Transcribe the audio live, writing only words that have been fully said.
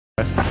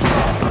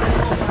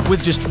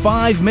With just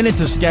 5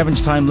 minutes of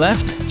scavenge time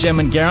left, Jem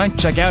and Geraint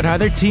check out how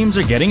their teams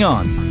are getting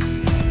on.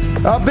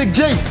 Big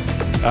G.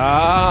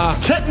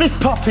 Check this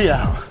puppy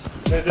out.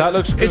 That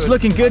looks good. It's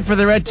looking good for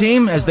the red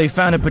team as they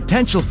found a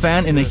potential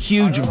fan in a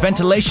huge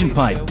ventilation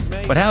pipe.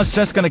 But how's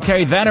Seth going to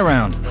carry that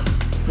around?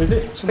 The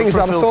thing is,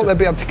 I thought they'd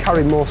be able to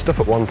carry more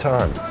stuff at one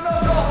time.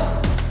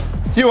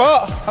 You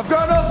are? I've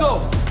got a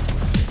nozzle!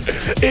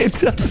 It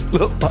does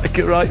look like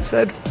a right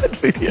said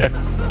video.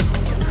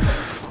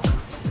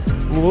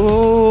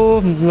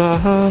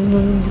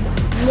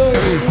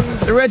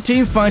 The red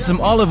team finds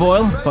some olive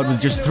oil, but with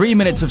just 3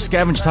 minutes of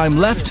scavenge time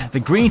left, the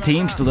green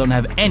team still don't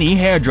have any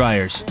hair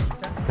dryers.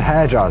 It's the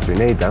hair dryers we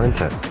need, though,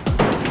 isn't it?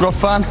 Got a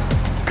fan.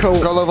 Cool.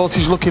 Got low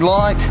voltage looking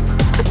light.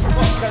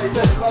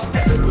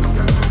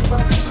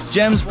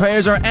 Jem's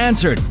prayers are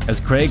answered as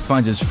Craig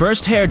finds his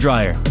first hair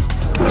dryer.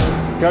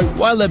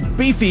 While the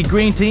beefy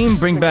green team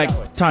bring back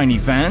tiny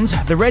fans,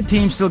 the red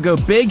team still go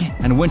big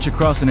and winch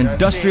across an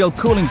industrial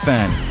cooling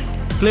fan.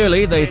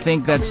 Clearly, they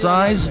think that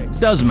size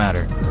does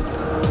matter.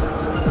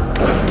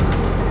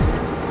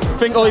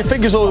 Think all your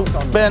fingers will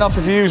burn off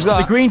if you use that.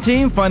 The green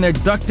team find their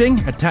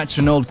ducting attached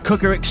to an old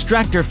cooker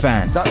extractor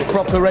fan. That's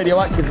proper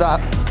radioactive,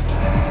 that.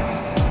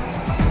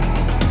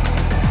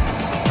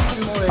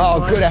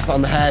 Oh, good effort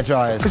on the hair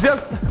dryers. Is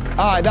that...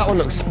 Aye, that one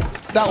looks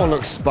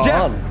spot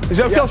on. Is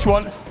that what else you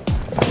want?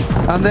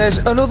 And there's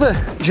another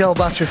gel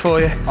battery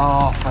for you.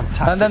 Oh,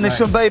 fantastic. And then there's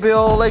some baby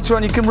oil later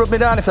on. You can rub me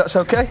down if that's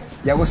okay.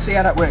 Yeah, we'll see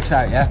how that works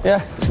out, yeah? Yeah.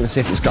 Just want to see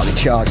if it's got any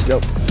charged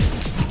up.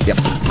 Yep.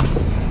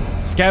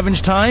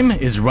 Scavenge time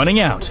is running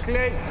out.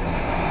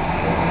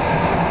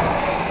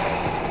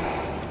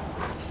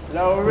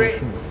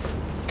 Lower.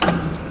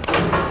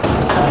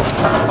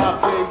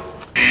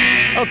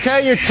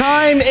 Okay, your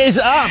time is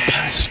up.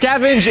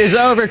 Scavenge is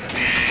over.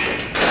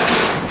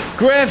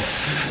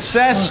 Griff,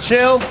 Cess,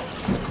 chill.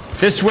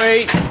 This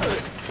way.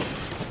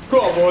 Go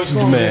on, boys. Go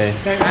on.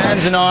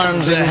 Hands and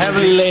arms and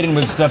heavily laden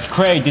with stuff.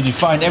 Craig, did you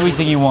find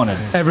everything you wanted?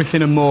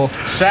 Everything and more.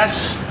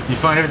 Cess, you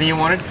find everything you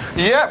wanted?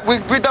 Yeah,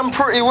 we've done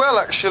pretty well,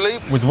 actually.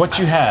 With what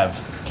you have,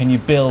 can you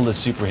build a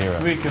superhero?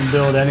 We can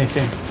build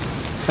anything,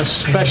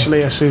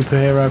 especially a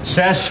superhero.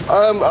 Cess?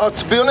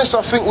 To be honest,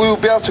 I think we will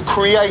be able to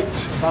create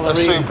a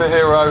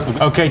superhero.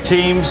 Okay,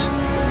 teams,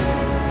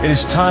 it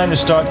is time to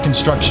start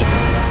construction.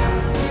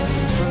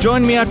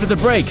 Join me after the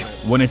break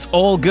when it's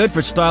all good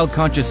for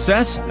style-conscious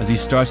Cess as he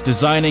starts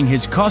designing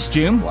his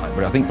costume.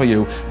 But I think for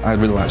you, I'd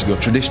really like to go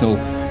traditional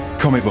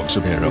comic book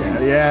superhero.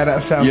 Yeah,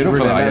 that sounds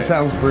brilliant. That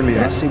sounds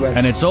brilliant. Let's see where...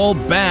 And it's all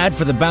bad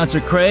for the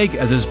bouncer Craig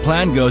as his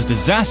plan goes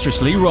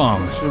disastrously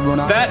wrong.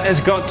 That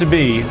has got to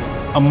be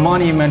a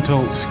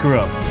monumental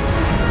screw-up.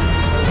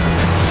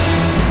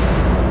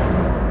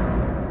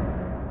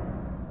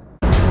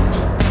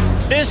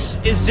 This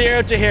is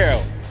Zero to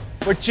Hero,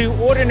 where two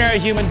ordinary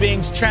human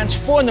beings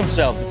transform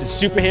themselves into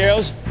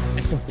superheroes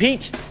and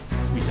compete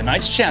to be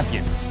tonight's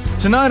champion.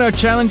 Tonight our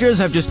challengers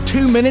have just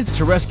 2 minutes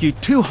to rescue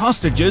 2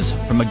 hostages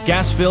from a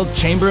gas-filled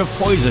chamber of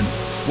poison,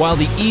 while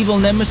the evil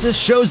Nemesis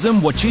shows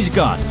them what she's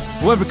got.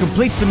 Whoever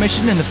completes the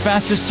mission in the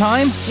fastest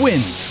time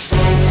wins.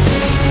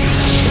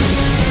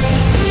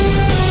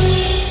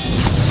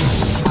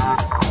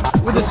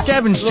 With the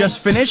scavenge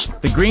just finished,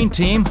 the green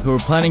team, who are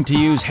planning to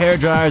use hair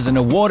dryers and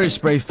a water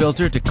spray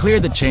filter to clear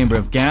the chamber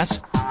of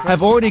gas,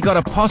 have already got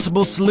a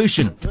possible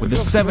solution with the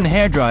 7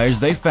 hair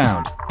dryers they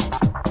found.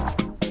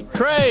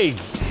 Craig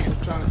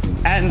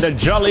and the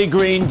Jolly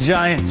Green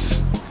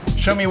Giants.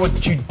 Show me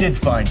what you did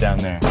find down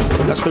there.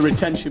 That's the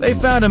retention. They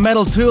found a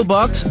metal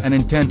toolbox and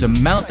intend to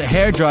mount the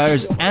hair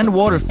dryers and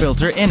water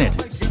filter in it.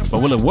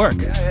 But will it work?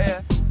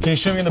 Can you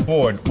show me on the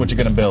board what you're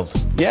going to build?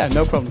 Yeah,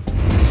 no problem.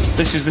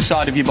 This is the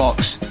side of your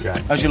box,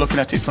 as you're looking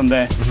at it from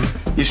there.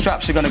 Your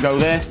straps are going to go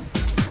there,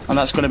 and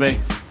that's going to be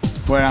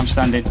where I'm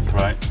standing.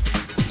 Right.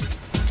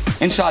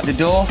 Inside the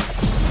door,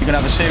 you're going to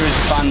have a series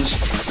of fans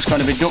that's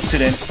going to be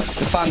ducted in.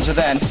 The fans are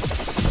then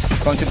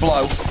going to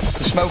blow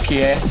the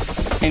smoky air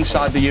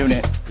inside the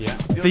unit. Yeah.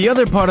 The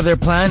other part of their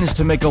plan is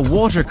to make a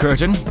water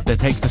curtain that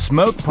takes the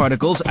smoke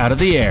particles out of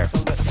the air.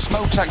 The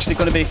smoke's actually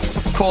going to be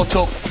caught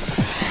up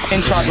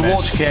inside the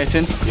water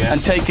curtain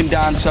and taken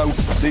down, so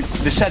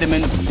the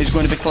sediment is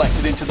going to be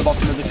collected into the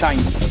bottom of the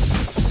tank.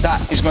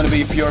 That is going to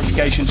be a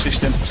purification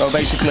system. So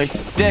basically,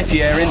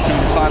 dirty air in through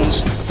the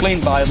fans,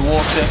 cleaned by the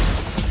water,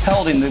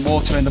 held in the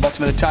water in the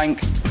bottom of the tank,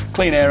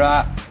 clean air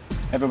out,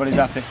 everybody's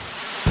happy.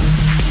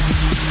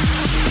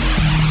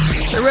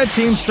 The red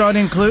team's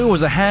starting clue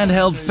was a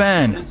handheld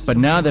fan, but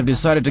now they've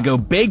decided to go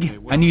big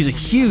and use a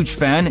huge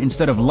fan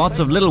instead of lots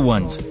of little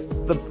ones.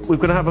 We're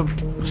going to have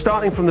a...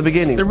 starting from the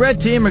beginning. The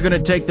red team are going to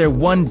take their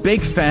one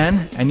big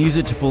fan and use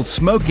it to pull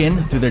smoke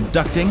in through their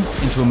ducting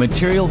into a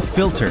material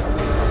filter.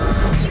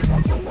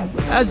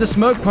 As the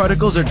smoke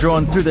particles are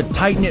drawn through the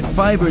tight-knit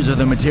fibers of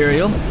the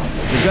material,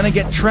 they're going to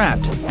get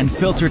trapped and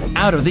filtered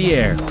out of the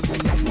air.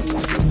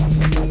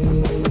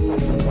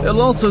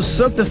 They'll also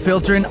soak the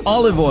filter in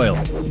olive oil,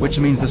 which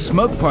means the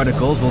smoke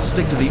particles will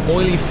stick to the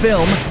oily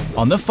film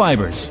on the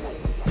fibers.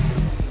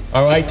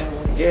 All right.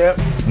 Yeah.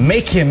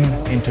 Make him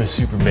into a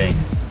super being.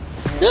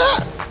 Yeah.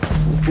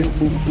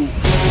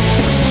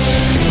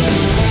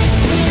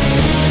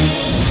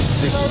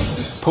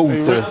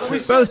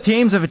 Both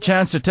teams have a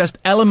chance to test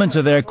elements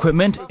of their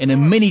equipment in a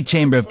mini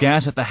chamber of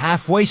gas at the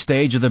halfway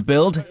stage of the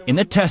build in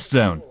the test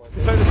zone.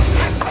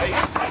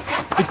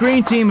 The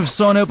green team have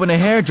sawn open a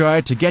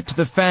hairdryer to get to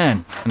the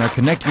fan and are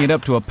connecting it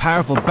up to a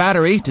powerful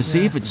battery to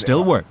see if it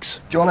still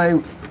works. Do you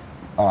want to...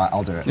 Alright,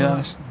 I'll do it.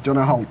 Yes. Do you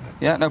want to hold?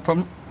 Yeah, no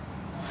problem.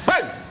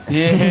 Bang!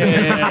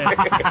 Yeah.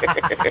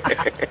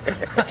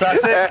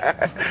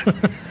 Classic.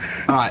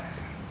 Alright.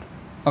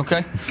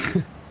 Okay.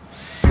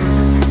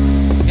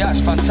 Yeah,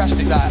 it's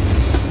fantastic, that.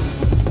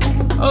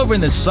 Over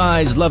in the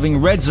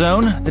size-loving red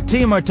zone, the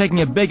team are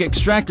taking a big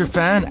extractor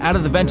fan out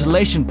of the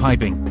ventilation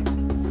piping.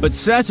 But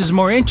Sess is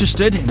more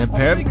interested in a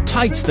pair of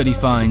tights that he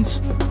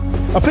finds.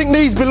 I think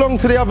these belong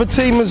to the other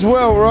team as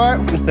well, right?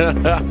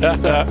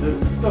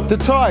 The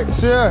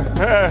tights, yeah.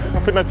 Yeah, I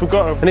think they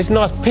forgot them. And it's a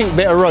nice pink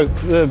bit of rope.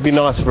 That'd be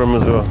nice for them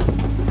as well.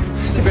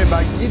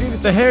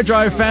 The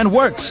hairdryer fan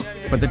works,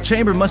 but the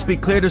chamber must be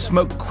cleared of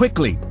smoke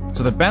quickly,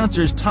 so the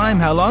bouncers time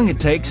how long it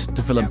takes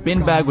to fill a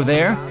bin bag with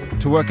air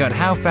to work out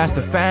how fast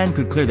the fan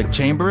could clear the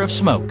chamber of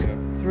smoke.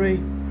 3.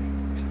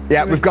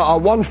 Yeah, we've got our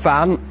one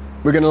fan.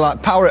 We're going to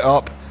like power it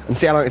up and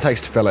see how long it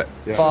takes to fill it.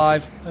 Yeah.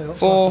 5,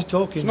 4,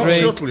 3,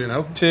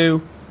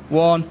 2,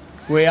 1.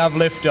 We have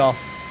liftoff.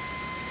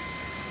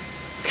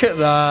 Look at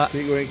that.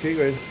 Keep going, keep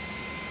going.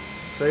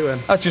 Say when.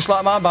 That's just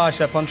like my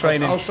bicep on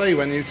training. I'll say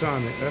when you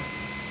time it, yeah?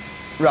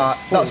 Right,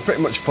 that's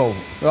pretty much full.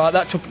 Right,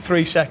 that took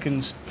 3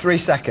 seconds. 3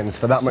 seconds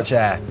for that much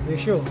air. Are you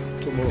sure?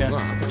 Took more than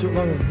that. It took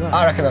longer than that.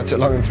 I reckon that took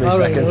longer than 3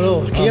 seconds.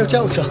 Oh, can you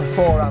tell us?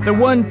 4 The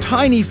one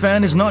tiny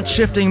fan is not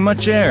shifting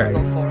much air.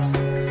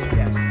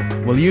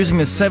 Will using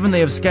the 7 they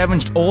have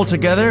scavenged all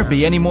together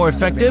be any more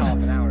effective?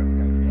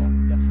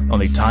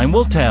 Only time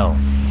will tell.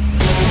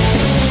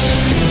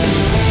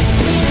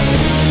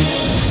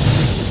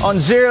 On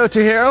Zero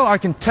to Hero, our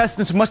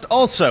contestants must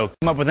also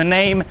come up with a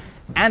name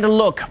and a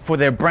look for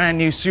their brand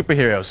new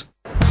superheroes.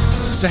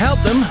 To help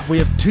them, we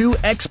have 2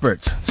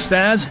 experts,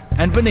 Staz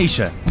and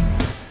Venetia.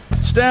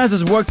 Staz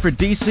has worked for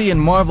DC and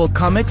Marvel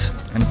Comics,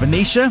 and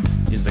Venetia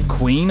is the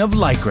queen of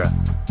Lycra.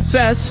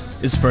 Sess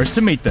is first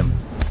to meet them.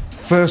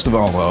 First of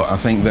all, though, I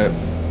think that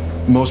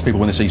most people,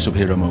 when they see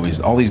superhero movies,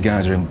 all these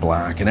guys are in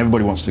black, and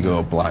everybody wants to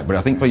go black. But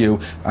I think for you,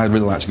 I'd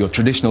really like to go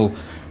traditional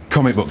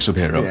comic book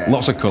superhero. Yeah.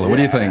 Lots of colour. What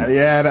do you think?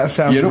 Yeah, that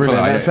sounds brilliant.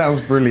 That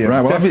sounds brilliant.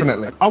 Right, well,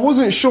 definitely. I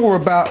wasn't sure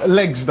about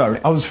legs though.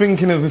 I was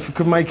thinking of if we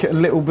could make it a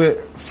little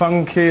bit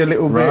funky, a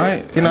little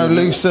bit, you know,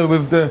 looser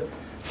with the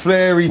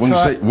flary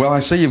type. Well,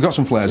 I see you've got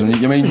some flares, and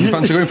you mean you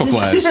fancy going for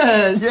flares?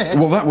 Yeah.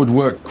 Well, that would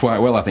work quite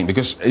well, I think,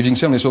 because if you can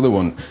see on this other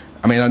one,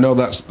 I mean, I know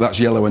that's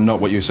yellow and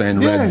not what you're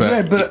saying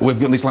red, but we've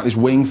got this like this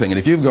wing thing, and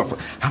if you've got,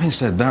 having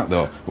said that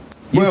though,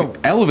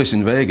 Elvis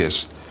in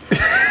Vegas. You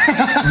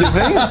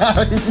think?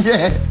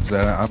 Yeah. So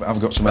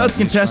I've got some. Both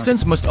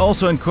contestants must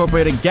also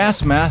incorporate a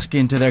gas mask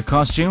into their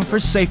costume for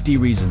safety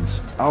reasons.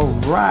 All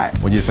right.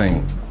 What do you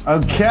think?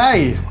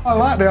 Okay. I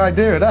like the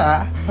idea of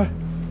that.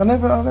 I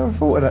never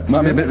thought of that.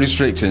 Might be a bit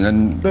restricting,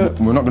 and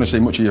we're not going to see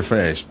much of your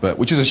face, but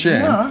which is a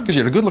shame because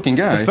you're a good-looking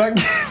guy.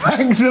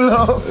 Thanks a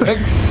lot.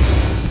 Thanks.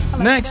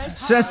 Next,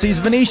 Sess sees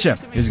Venetia,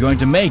 who's going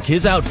to make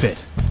his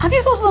outfit. Have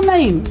you thought of the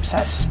name,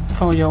 Sess,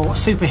 for your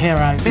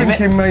superhero?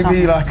 Thinking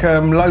maybe like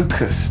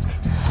Locust.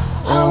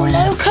 Oh,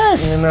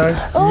 Locust! You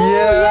know? Oh,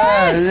 yeah,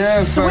 yes!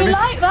 Yeah. So we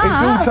like that.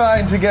 It's all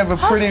tying together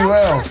pretty well.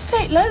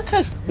 Fantastic,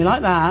 Locust. We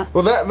like that.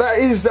 Well, that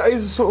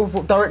is sort of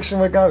what direction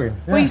we're going.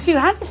 Yeah. Well, you see,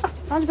 how do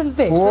you bit of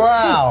this?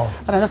 Wow!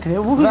 I don't look at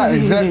it. That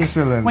is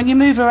excellent. When you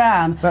move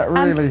around. That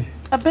really. And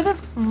a bit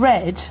of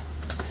red,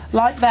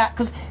 like that,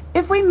 because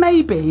if we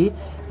maybe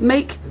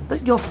make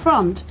your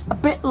front a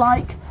bit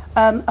like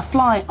a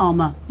fly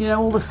armour, you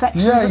know, all the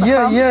sections.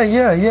 Yeah.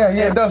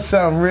 It does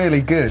sound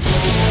really good.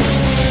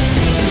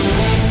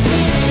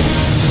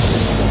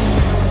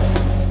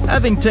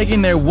 Having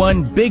taken their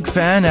one big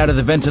fan out of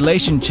the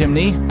ventilation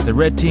chimney, the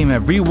red team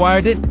have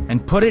rewired it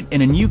and put it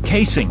in a new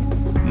casing.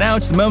 Now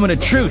it's the moment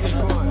of truth.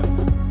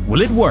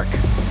 Will it work?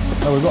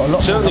 Oh, we've got a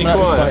lot certainly more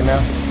coming out quiet. this way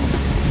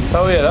now.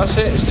 Oh yeah, that's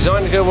it. It's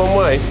designed to go one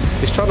way.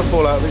 It's trying to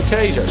fall out of the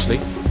cage, actually.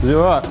 Is it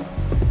alright?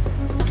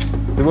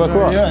 Does it work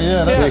right?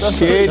 Yeah, That's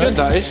good,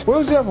 that is.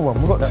 Where's the other one?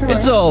 We've got 2.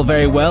 It's all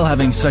very well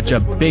having such a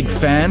big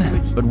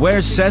fan, but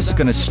where's Sess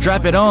gonna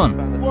strap it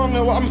on? Well, I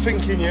know what I'm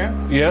thinking, yeah?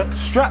 Yeah.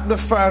 Strap the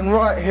fan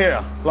right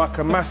here, like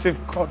a massive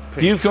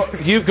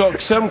codpiece. You've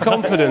got some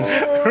confidence.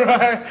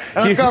 Right.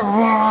 And I go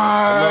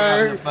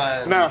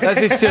right. Now, As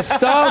it's just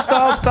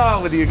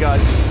star with you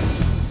guys.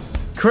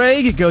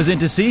 Craig goes in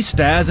to see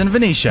Staz and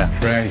Venetia.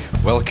 Craig,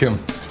 welcome.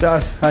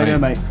 Stars, how you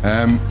doing, mate?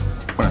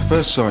 When I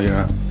first saw you,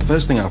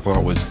 first thing I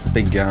thought was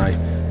big guy,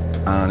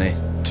 Arnie,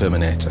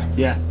 Terminator.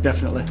 Yeah,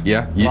 definitely.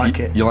 Yeah,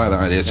 it. You like that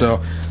idea?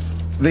 So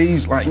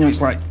these, like, you know,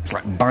 it's like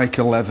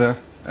biker leather.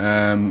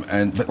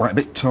 But like a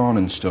bit torn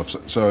and stuff.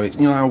 So it's,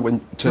 you know how when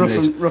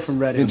Terminator rough and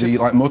ready. into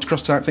like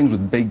motocross type things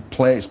with big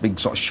plates, big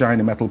sort of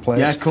shiny metal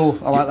plates. Yeah, cool.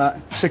 I like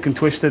that. Sick and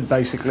twisted,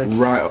 basically.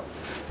 Right.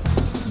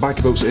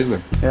 Biker boots it is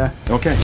then. Yeah. Okay.